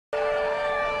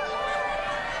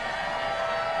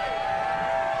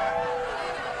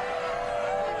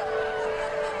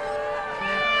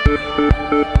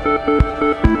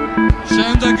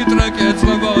შემდეგი ტრეკი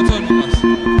ეძღვება ოტონიკას.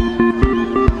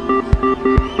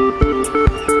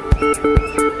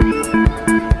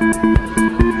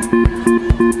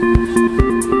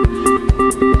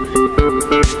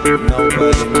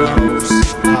 Nobody knows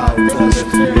how does it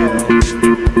feel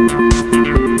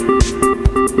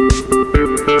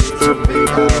to be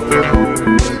alone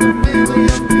with a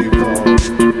million people.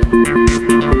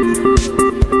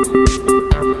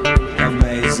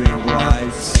 Amazing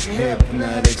lights,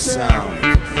 hypnotic sound.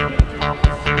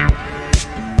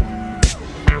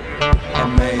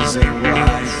 Amazing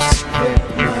lights,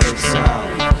 hypnotic sound.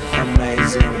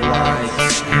 Amazing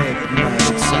lights,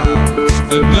 hypnotic sound.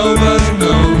 And nobody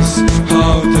knows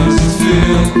how does it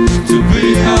feel to be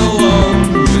alone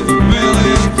with a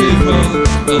million people.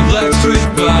 Electric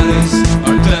bodies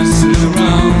are dancing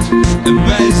around.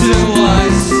 Amazing